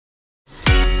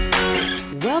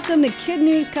Welcome to Kid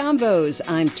News Convos.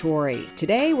 I'm Tori.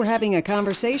 Today we're having a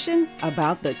conversation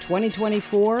about the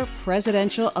 2024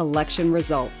 presidential election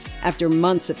results. After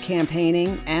months of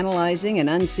campaigning, analyzing, and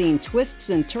unseen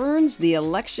twists and turns, the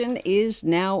election is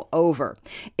now over.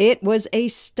 It was a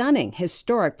stunning,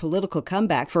 historic political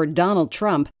comeback for Donald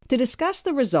Trump. To discuss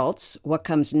the results, what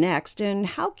comes next, and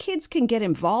how kids can get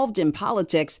involved in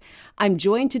politics, I'm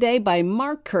joined today by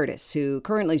Mark Curtis, who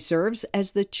currently serves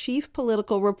as the chief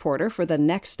political reporter for the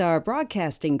Nexstar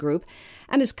Broadcasting Group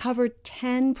and has covered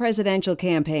 10 presidential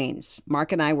campaigns.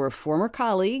 Mark and I were former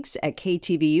colleagues at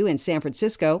KTVU in San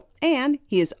Francisco, and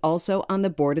he is also on the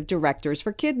board of directors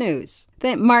for Kid News.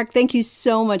 Mark, thank you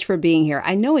so much for being here.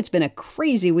 I know it's been a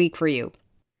crazy week for you.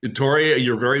 Tori,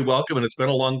 you're very welcome, and it's been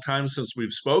a long time since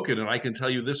we've spoken, and I can tell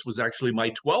you this was actually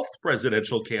my 12th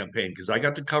presidential campaign because I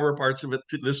got to cover parts of it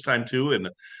this time too, and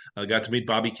I got to meet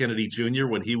Bobby Kennedy Jr.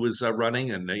 when he was running,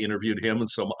 and I interviewed him, and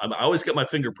so I always get my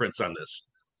fingerprints on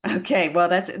this. Okay, well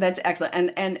that's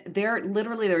excellent. And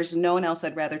there's no one else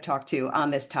I'd rather talk to on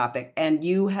this topic. And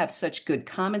you have such good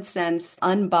common sense,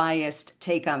 unbiased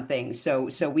take on things. So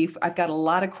I've got a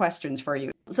lot of questions for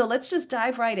you. So let's just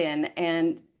dive right in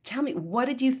and tell me, what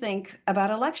did you think about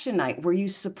election night? Were you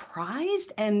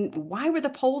surprised? And why were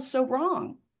the polls so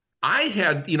wrong?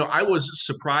 I was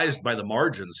surprised by the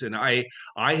margins, and I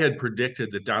had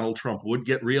predicted that Donald Trump would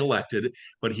get reelected,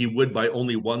 but he would by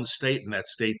only one state, and that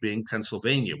state being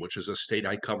Pennsylvania, which is a state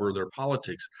I cover their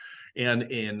politics.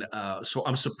 So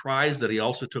I'm surprised that he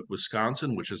also took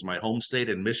Wisconsin, which is my home state,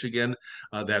 and Michigan.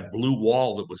 That blue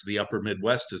wall that was the upper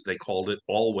Midwest, as they called it,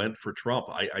 all went for Trump.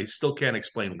 I still can't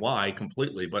explain why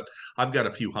completely, but I've got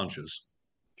a few hunches.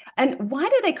 And why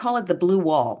do they call it the blue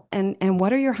wall? And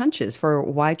what are your hunches for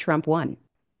why Trump won?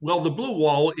 Well, the blue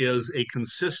wall is a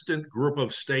consistent group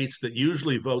of states that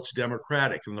usually votes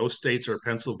Democratic, and those states are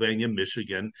Pennsylvania,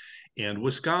 Michigan, and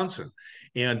Wisconsin.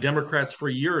 And Democrats for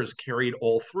years carried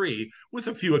all three, with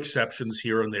a few exceptions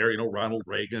here and there, Ronald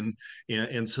Reagan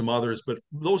and some others. But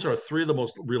those are three of the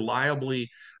most reliably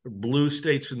blue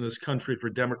states in this country for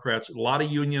Democrats. A lot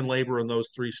of union labor in those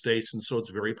three states, and so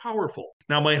it's very powerful.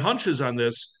 Now, my hunches on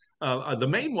this. The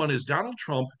main one is Donald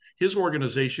Trump, his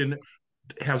organization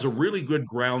has a really good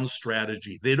ground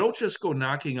strategy. They don't just go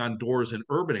knocking on doors in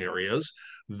urban areas.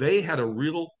 They had a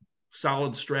real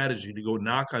solid strategy to go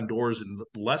knock on doors in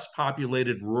less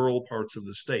populated rural parts of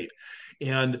the state.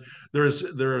 And there's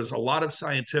a lot of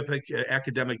scientific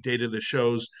academic data that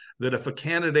shows that if a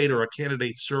candidate or a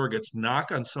candidate surrogates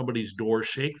knock on somebody's door,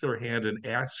 shake their hand and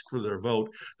ask for their vote,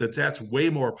 that's way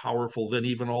more powerful than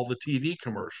even all the TV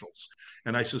commercials.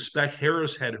 And I suspect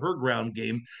Harris had her ground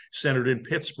game centered in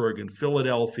Pittsburgh and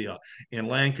Philadelphia and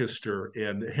Lancaster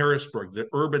and Harrisburg, the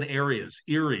urban areas,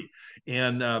 Erie.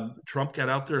 And Trump got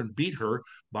out there and beat her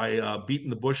by beating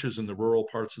the bushes in the rural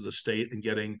parts of the state and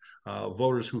getting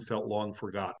voters who felt long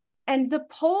forgotten. And the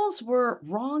polls were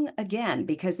wrong again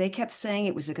because they kept saying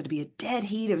it was going to be a dead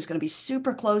heat. It was going to be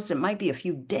super close. It might be a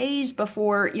few days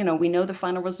before, we know the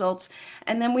final results.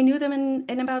 And then we knew them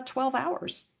in about 12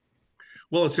 hours.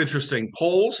 Well, it's interesting.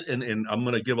 Polls, and I'm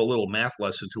going to give a little math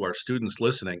lesson to our students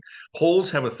listening. Polls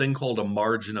have a thing called a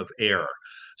margin of error.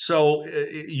 So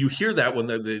you hear that when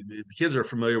the kids are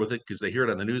familiar with it because they hear it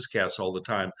on the newscasts all the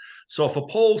time. So if a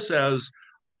poll says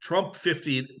Trump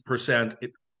 50%,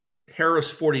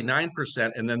 Harris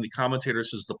 49%, and then the commentator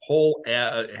says the poll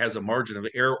has a margin of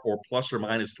error or plus or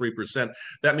minus 3%.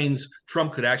 That means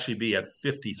Trump could actually be at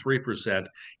 53%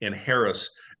 and Harris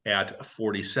at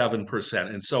 47%.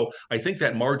 And so I think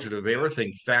that margin of error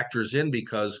thing factors in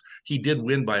because he did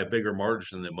win by a bigger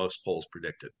margin than most polls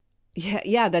predicted.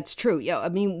 Yeah, that's true. Yeah, I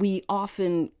mean, we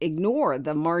often ignore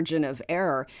the margin of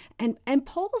error, and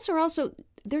polls are also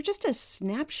they're just a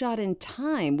snapshot in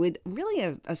time with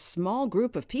really a small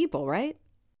group of people, right?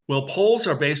 Well, polls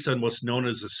are based on what's known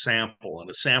as a sample, and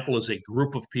a sample is a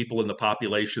group of people in the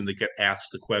population that get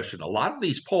asked the question. A lot of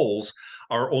these polls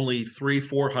are only 300,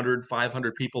 400,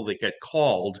 500 people that get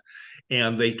called,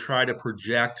 and they try to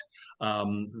project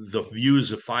the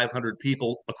views of 500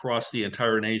 people across the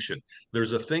entire nation.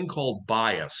 There's a thing called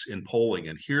bias in polling,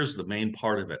 and here's the main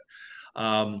part of it.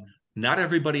 Um, Not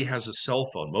everybody has a cell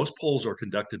phone. Most polls are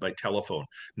conducted by telephone.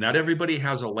 Not everybody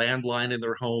has a landline in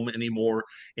their home anymore,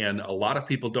 and a lot of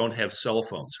people don't have cell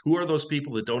phones. Who are those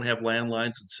people that don't have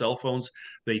landlines and cell phones?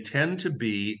 They tend to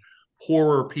be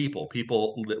poorer people,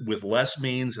 people with less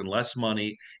means and less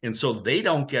money. And so they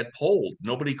don't get polled.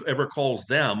 Nobody ever calls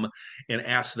them and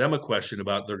asks them a question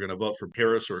about they're going to vote for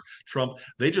Harris or Trump.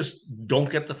 They just don't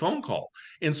get the phone call.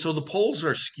 And so the polls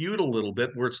are skewed a little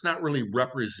bit where it's not really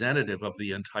representative of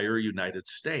the entire United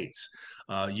States.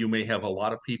 You may have a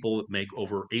lot of people that make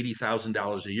over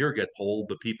 $80,000 a year get polled,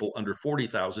 but people under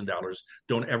 $40,000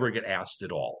 don't ever get asked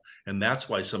at all. And that's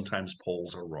why sometimes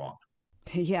polls are wrong.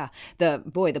 Yeah,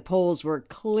 the polls were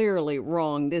clearly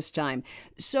wrong this time.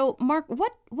 So, Mark,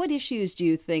 what issues do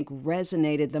you think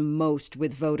resonated the most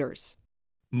with voters?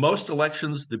 Most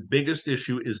elections, the biggest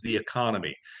issue is the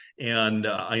economy. And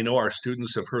I know our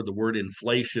students have heard the word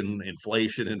inflation,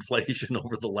 inflation, inflation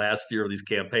over the last year of these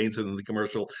campaigns and in the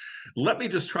commercial. Let me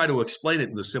just try to explain it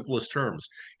in the simplest terms.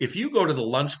 If you go to the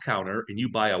lunch counter and you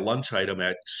buy a lunch item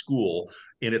at school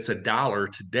and it's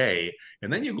 $1 today,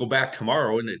 and then you go back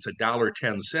tomorrow and it's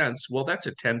 $1.10, well, that's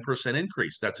a 10%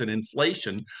 increase. That's an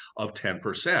inflation of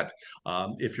 10%.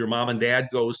 If your mom and dad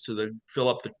goes to the fill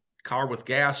up the car with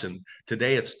gas and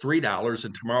today it's $3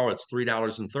 and tomorrow it's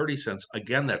 $3.30,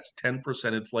 again that's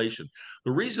 10% inflation.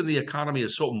 The reason the economy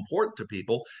is so important to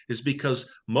people is because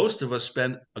most of us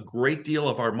spend a great deal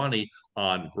of our money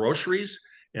on groceries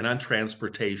and on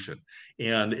transportation,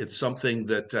 and it's something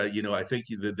that I think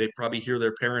they probably hear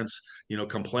their parents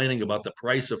complaining about the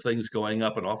price of things going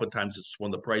up, and oftentimes it's when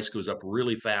the price goes up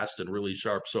really fast and really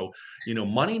sharp. So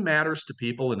money matters to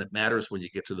people, and it matters when you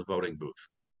get to the voting booth.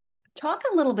 Talk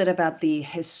a little bit about the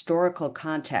historical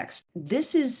context.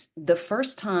 This is the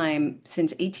first time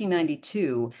since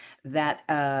 1892 that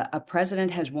a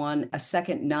president has won a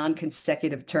second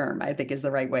non-consecutive term, I think is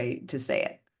the right way to say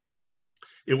it.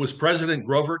 It was President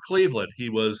Grover Cleveland. He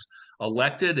was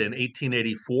elected in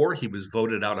 1884. He was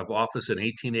voted out of office in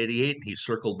 1888, and he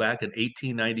circled back in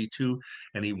 1892,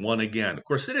 and he won again. Of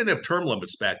course, they didn't have term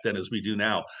limits back then as we do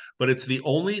now, but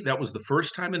that was the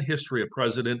first time in history a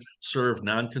president served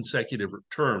non-consecutive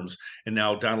terms, and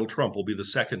now Donald Trump will be the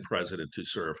second president to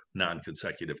serve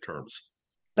non-consecutive terms.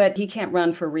 But he can't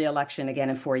run for re-election again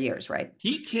in 4 years, right?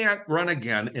 He can't run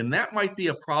again, and that might be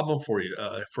a problem for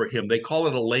him. They call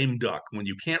it a lame duck when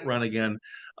you can't run again.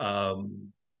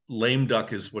 Lame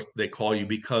duck is what they call you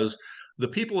because the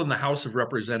people in the House of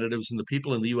Representatives and the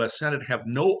people in the U.S. Senate have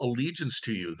no allegiance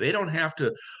to you. They don't have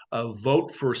to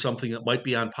vote for something that might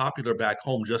be unpopular back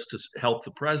home just to help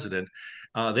the president.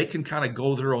 They can kind of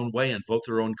go their own way and vote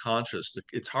their own conscience.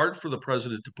 It's hard for the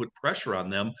president to put pressure on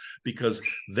them because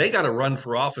they got to run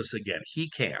for office again. He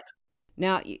can't.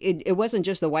 Now, it wasn't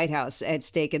just the White House at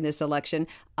stake in this election.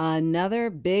 Another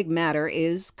big matter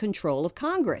is control of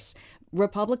Congress.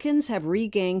 Republicans have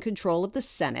regained control of the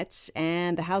Senate,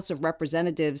 and the House of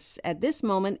Representatives at this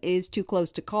moment is too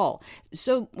close to call.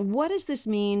 So, what does this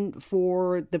mean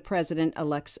for the president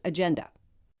elect's agenda?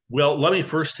 Well, let me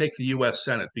first take the U.S.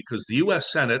 Senate because the U.S.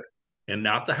 Senate and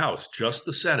not the House, just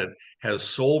the Senate, has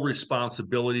sole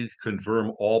responsibility to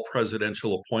confirm all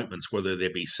presidential appointments, whether they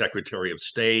be Secretary of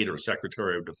State or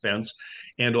Secretary of Defense,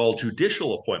 and all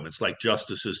judicial appointments like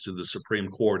justices to the Supreme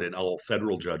Court and all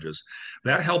federal judges.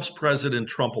 That helps President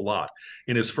Trump a lot.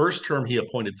 In his first term, he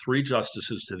appointed 3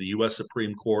 justices to the U.S.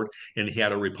 Supreme Court, and he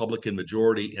had a Republican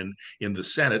majority in the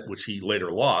Senate, which he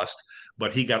later lost,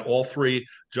 but he got all 3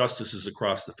 justices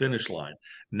across the finish line.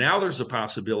 Now there's a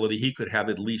possibility he could have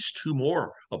at least 2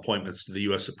 more appointments to the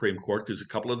U.S. Supreme Court because a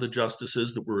couple of the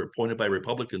justices that were appointed by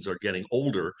Republicans are getting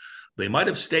older. They might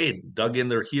have stayed, dug in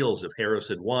their heels if Harris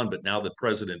had won, but now that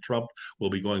President Trump will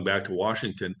be going back to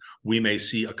Washington, we may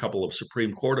see a couple of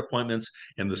Supreme Court appointments.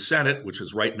 And the Senate, which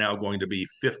is right now going to be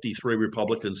 53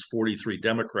 Republicans, 43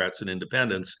 Democrats, and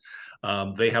independents,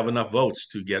 they have enough votes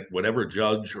to get whatever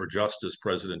judge or justice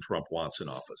President Trump wants in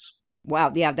office.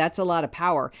 Wow, yeah, that's a lot of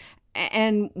power.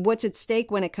 And what's at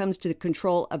stake when it comes to the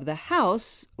control of the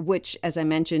House, which, as I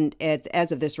mentioned,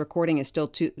 as of this recording, is still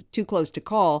too close to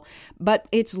call, but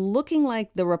it's looking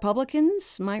like the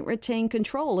Republicans might retain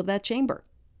control of that chamber.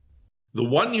 The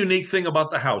one unique thing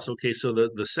about the House, okay, so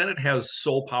the Senate has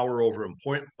sole power over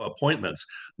appointments.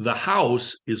 The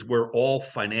House is where all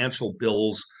financial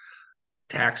bills,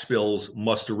 tax bills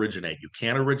must originate. You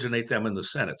can't originate them in the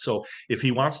Senate. So if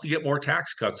he wants to get more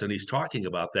tax cuts, and he's talking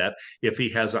about that, if he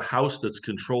has a House that's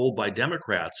controlled by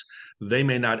Democrats, they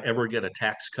may not ever get a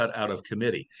tax cut out of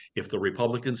committee. If the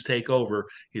Republicans take over,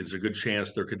 there's a good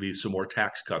chance there could be some more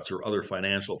tax cuts or other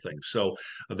financial things. So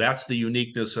that's the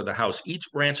uniqueness of the House. Each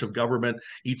branch of government,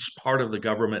 each part of the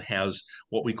government has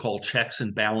what we call checks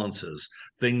and balances,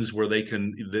 things where they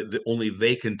can, only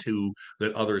they can do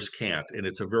that others can't. And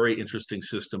it's a very interesting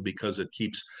system because it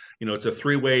keeps, it's a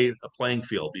three-way playing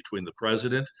field between the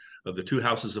president, of the 2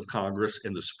 houses of Congress,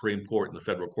 and the Supreme Court and the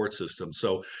federal court system.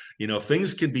 So,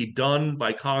 things can be done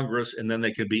by Congress and then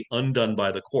they can be undone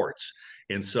by the courts.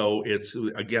 And so it's,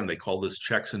 again, they call this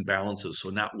checks and balances. So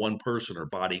not one person or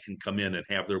body can come in and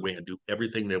have their way and do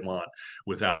everything they want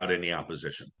without any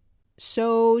opposition.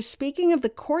 So, speaking of the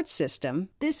court system,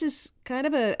 this is kind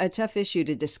of a tough issue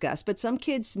to discuss, but some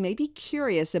kids may be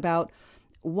curious about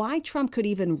why Trump could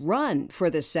even run for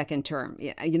the second term.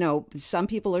 Some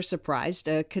people are surprised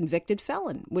a convicted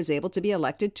felon was able to be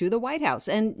elected to the White House.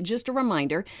 And just a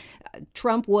reminder,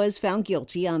 Trump was found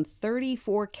guilty on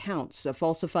 34 counts of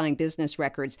falsifying business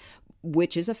records,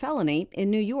 which is a felony in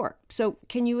New York. So,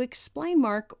 can you explain,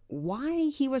 Mark,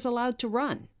 why he was allowed to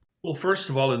run? Well, first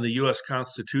of all, in the U.S.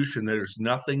 Constitution, there's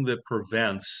nothing that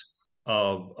prevents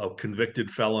a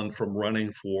convicted felon from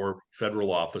running for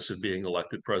federal office and being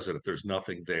elected president. There's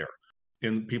nothing there.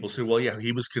 And people say, well, yeah,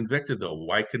 he was convicted, though.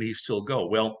 Why can he still go?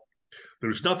 Well,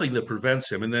 there's nothing that prevents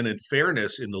him. And then, in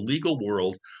fairness, in the legal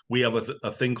world, we have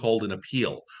a thing called an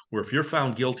appeal, where if you're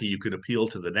found guilty, you can appeal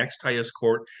to the next highest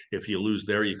court. If you lose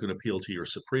there, you can appeal to your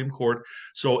Supreme Court.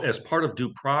 So, as part of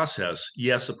due process,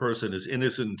 yes, a person is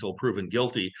innocent until proven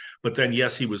guilty, but then,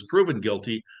 yes, he was proven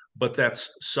guilty, but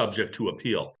that's subject to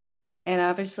appeal. And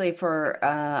obviously, for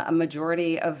a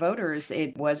majority of voters,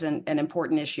 it wasn't an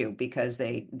important issue because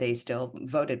they still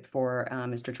voted for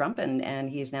Mr. Trump, and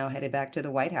he's now headed back to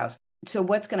the White House. So,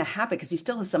 what's going to happen? Because he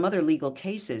still has some other legal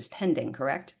cases pending,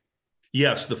 correct?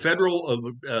 Yes, the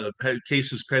federal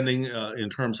cases pending in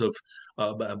terms of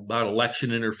about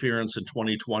election interference in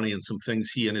 2020 and some things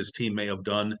he and his team may have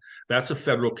done. That's a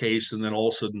federal case, and then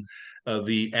also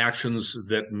the actions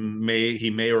that he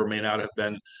may or may not have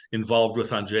been involved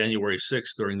with on January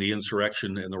 6th during the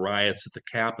insurrection and the riots at the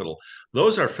Capitol.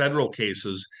 Those are federal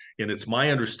cases, and it's my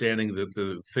understanding that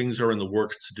the things are in the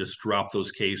works to just drop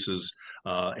those cases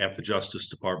at the Justice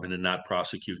Department and not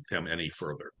prosecute them any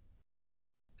further.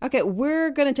 Okay,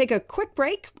 we're going to take a quick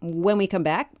break. When we come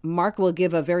back, Mark will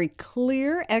give a very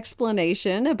clear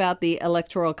explanation about the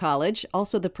Electoral College,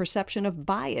 also the perception of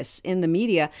bias in the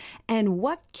media, and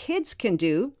what kids can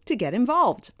do to get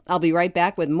involved. I'll be right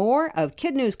back with more of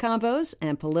Kid News Convos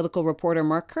and political reporter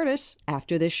Mark Curtis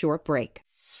after this short break.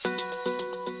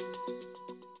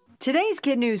 Today's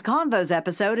Kid News Convos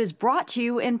episode is brought to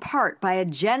you in part by a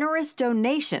generous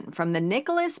donation from the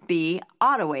Nicholas B.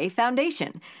 Ottaway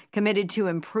Foundation, committed to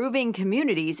improving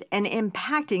communities and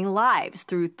impacting lives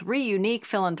through 3 unique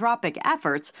philanthropic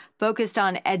efforts focused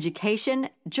on education,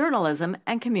 journalism,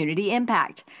 and community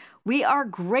impact. We are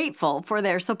grateful for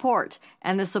their support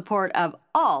and the support of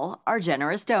all our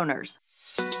generous donors.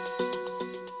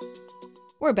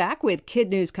 We're back with Kid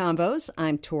News Convos.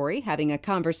 I'm Tori, having a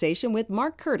conversation with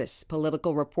Mark Curtis,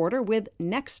 political reporter with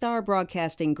Nexstar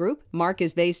Broadcasting Group. Mark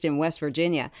is based in West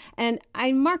Virginia. And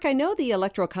Mark, I know the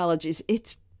Electoral College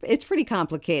it's pretty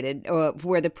complicated,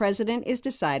 where the president is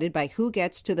decided by who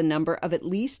gets to the number of at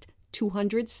least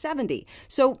 270.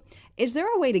 So is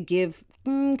there a way to give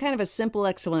kind of a simple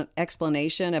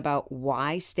explanation about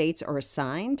why states are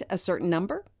assigned a certain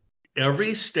number?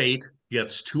 Every state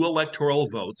gets 2 electoral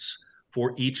votes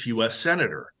for each U.S.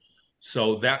 senator.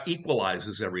 So that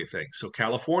equalizes everything. So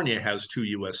California has 2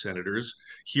 U.S. senators.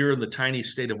 Here in the tiny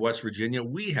state of West Virginia,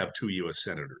 we have 2 U.S.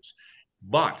 senators.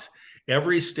 But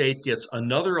every state gets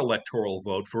another electoral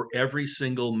vote for every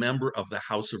single member of the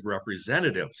House of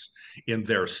Representatives in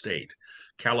their state.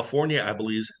 California, I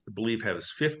believe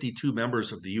has 52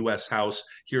 members of the U.S. House.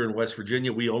 Here in West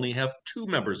Virginia, we only have 2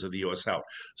 members of the U.S. House.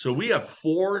 So we have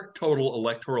 4 total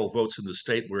electoral votes in the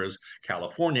state, whereas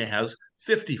California has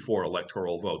 54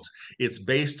 electoral votes. It's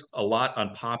based a lot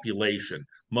on population.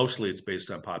 Mostly it's based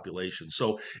on population.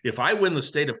 So if I win the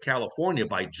state of California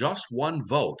by just 1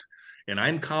 vote, and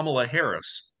I'm Kamala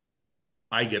Harris,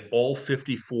 I get all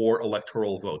 54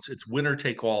 electoral votes. It's winner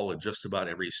take all in just about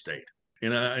every state.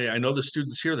 And I know the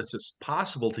students hear this. It's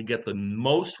possible to get the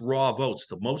most raw votes,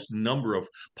 the most number of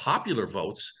popular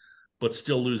votes, but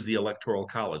still lose the Electoral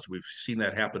College. We've seen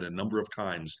that happen a number of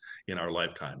times in our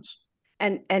lifetimes.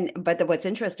 But what's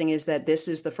interesting is that this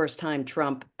is the first time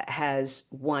Trump has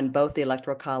won both the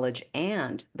Electoral College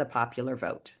and the popular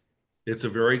vote. It's a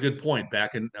very good point.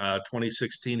 Back in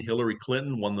 2016, Hillary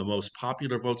Clinton won the most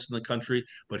popular votes in the country,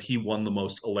 but he won the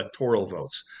most electoral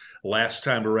votes. Last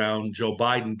time around, Joe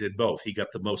Biden did both. He got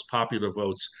the most popular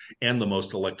votes and the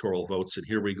most electoral votes. And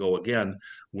here we go again,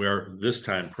 where this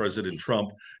time President Trump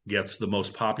gets the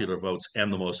most popular votes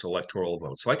and the most electoral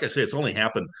votes. Like I say, it's only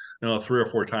happened 3 or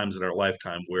 4 times in our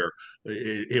lifetime where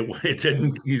it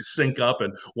didn't sync up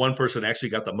and one person actually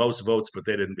got the most votes, but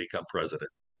they didn't become president.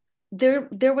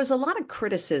 There was a lot of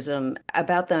criticism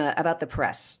about the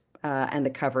press and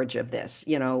the coverage of this.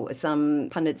 Some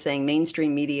pundits saying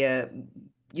mainstream media,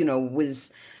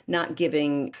 was not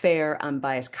giving fair,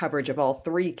 unbiased coverage of all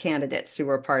three candidates who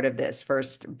were part of this,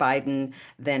 first Biden,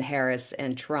 then Harris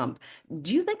and Trump.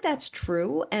 Do you think that's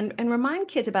true? And remind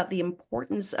kids about the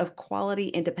importance of quality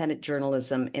independent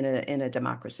journalism in a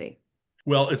democracy.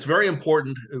 Well, it's very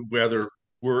important whether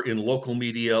we're in local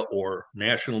media or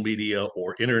national media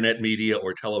or internet media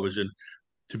or television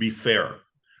to be fair,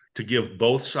 to give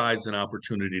both sides an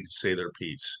opportunity to say their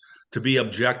piece, to be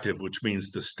objective, which means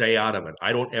to stay out of it.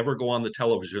 I don't ever go on the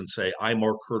television and say, I,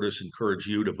 Mark Curtis, encourage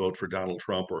you to vote for Donald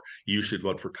Trump or you should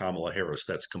vote for Kamala Harris.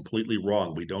 That's completely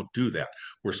wrong. We don't do that.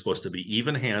 We're supposed to be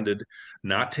even handed,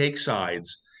 not take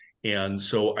sides. And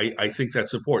so I think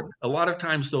that's important. A lot of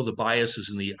times, though, the bias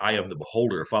is in the eye of the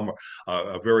beholder. If I'm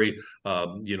a very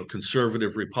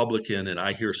conservative Republican and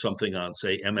I hear something on,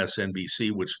 say,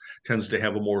 MSNBC, which tends to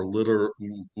have a more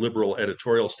liberal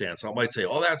editorial stance, I might say,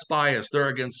 "Oh, that's biased. They're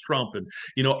against Trump." And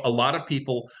a lot of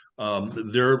people,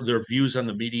 their views on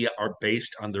the media are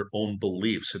based on their own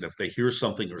beliefs, and if they hear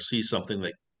something or see something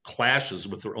that clashes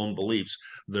with their own beliefs,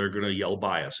 they're going to yell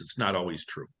bias. It's not always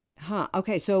true. Huh.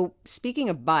 Okay. So speaking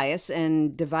of bias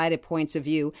and divided points of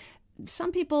view,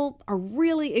 some people are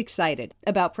really excited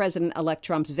about President-elect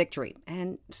Trump's victory,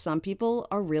 and some people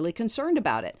are really concerned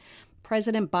about it.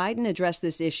 President Biden addressed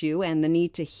this issue and the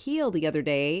need to heal the other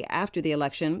day after the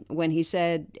election when he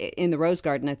said in the Rose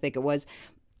Garden, I think it was,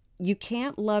 you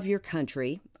can't love your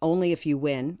country only if you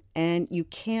win, and you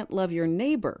can't love your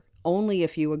neighbor only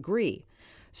if you agree.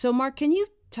 So, Mark, can you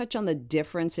touch on the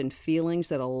difference in feelings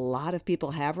that a lot of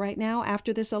people have right now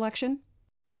after this election?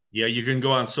 Yeah, you can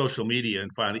go on social media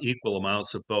and find equal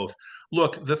amounts of both.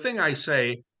 Look, the thing I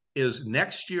say is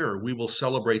next year we will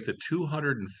celebrate the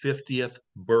 250th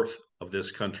birth of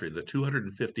this country, the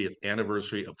 250th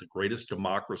anniversary of the greatest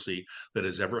democracy that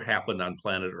has ever happened on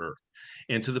planet Earth.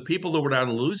 And to the people that were on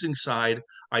the losing side,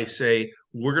 I say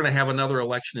we're going to have another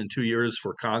election in 2 years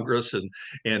for Congress and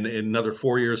another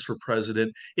 4 years for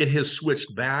president. It has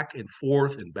switched back and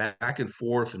forth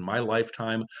in my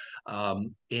lifetime.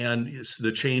 And it's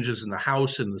the changes in the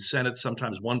House and the Senate.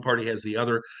 Sometimes one party has the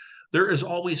other. There is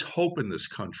always hope in this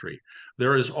country.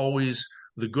 There is always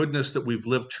the goodness that we've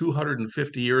lived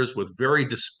 250 years with very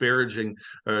disparaging,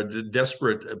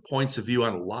 desperate points of view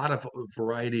on a lot of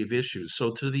variety of issues.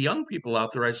 So to the young people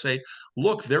out there, I say,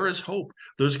 look, there is hope.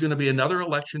 There's going to be another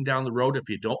election down the road. If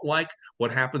you don't like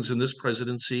what happens in this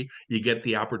presidency, you get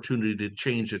the opportunity to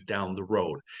change it down the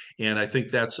road. And I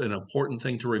think that's an important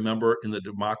thing to remember in the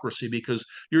democracy because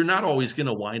you're not always going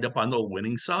to wind up on the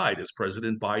winning side, as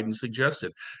President Biden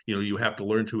suggested. You have to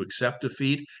learn to accept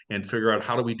defeat and figure out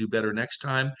how do we do better next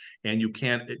time. And you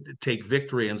can't take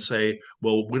victory and say,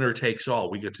 well, winner takes all.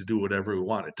 We get to do whatever we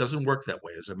want. It doesn't work that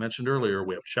way. As I mentioned earlier,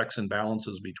 we have checks and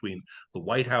balances between the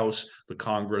White House, the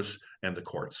Congress, and the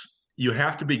courts. You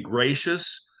have to be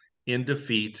gracious in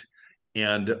defeat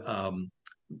and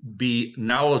be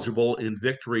knowledgeable in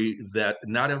victory that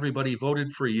not everybody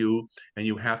voted for you, and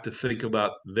you have to think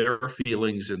about their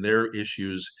feelings and their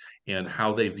issues and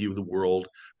how they view the world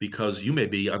because you may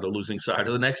be on the losing side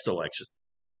of the next election.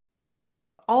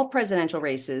 All presidential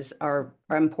races are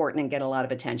important and get a lot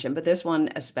of attention, but this one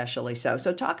especially so.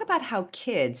 So talk about how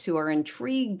kids who are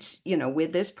intrigued,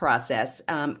 with this process,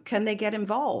 can they get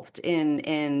involved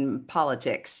in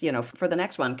politics, for the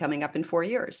next one coming up in 4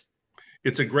 years?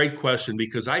 It's a great question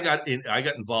because I got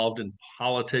involved in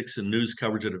politics and news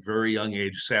coverage at a very young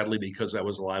age, sadly, because I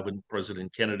was alive when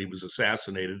President Kennedy was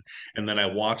assassinated. And then I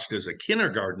watched as a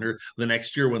kindergartner the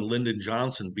next year when Lyndon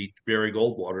Johnson beat Barry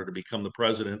Goldwater to become the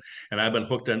president. And I've been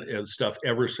hooked on stuff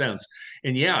ever since.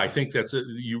 And yeah, I think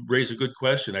you raise a good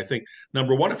question. I think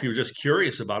number one, if you're just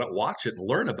curious about it, watch it and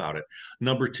learn about it.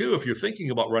 Number two, if you're thinking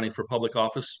about running for public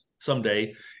office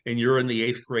someday and you're in the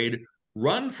eighth grade,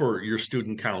 run for your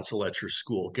student council at your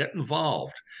school, get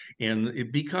involved.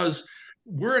 Because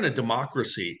we're in a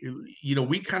democracy,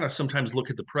 we kind of sometimes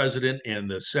look at the president and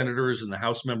the senators and the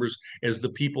House members as the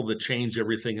people that change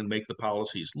everything and make the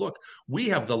policies. Look, we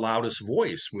have the loudest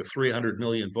voice with 300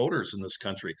 million voters in this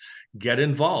country. Get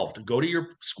involved. Go to your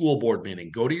school board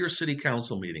meeting, go to your city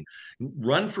council meeting,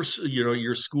 run for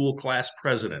your school class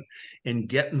president and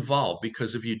get involved,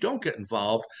 because if you don't get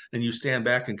involved and you stand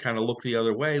back and kind of look the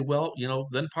other way, well,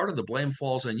 then part of the blame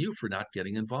falls on you for not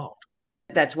getting involved.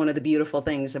 That's one of the beautiful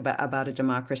things about a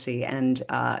democracy, and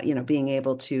being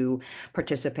able to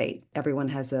participate. Everyone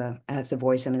has a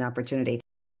voice and an opportunity.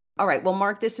 All right. Well,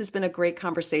 Mark, this has been a great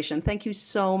conversation. Thank you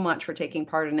so much for taking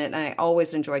part in it. And I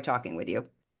always enjoy talking with you.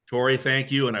 Tori,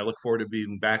 thank you. And I look forward to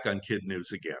being back on Kid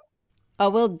News again. Oh,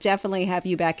 we'll definitely have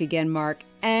you back again, Mark.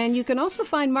 And you can also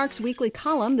find Mark's weekly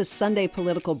column, The Sunday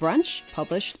Political Brunch,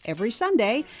 published every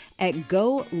Sunday at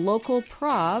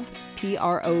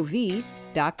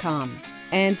golocalprov.com.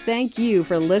 And thank you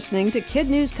for listening to Kid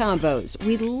News Convos.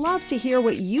 We'd love to hear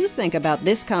what you think about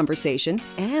this conversation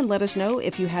and let us know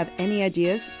if you have any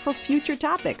ideas for future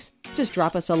topics. Just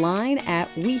drop us a line at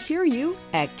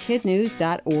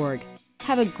wehearyou@kidnews.org.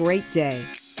 Have a great day.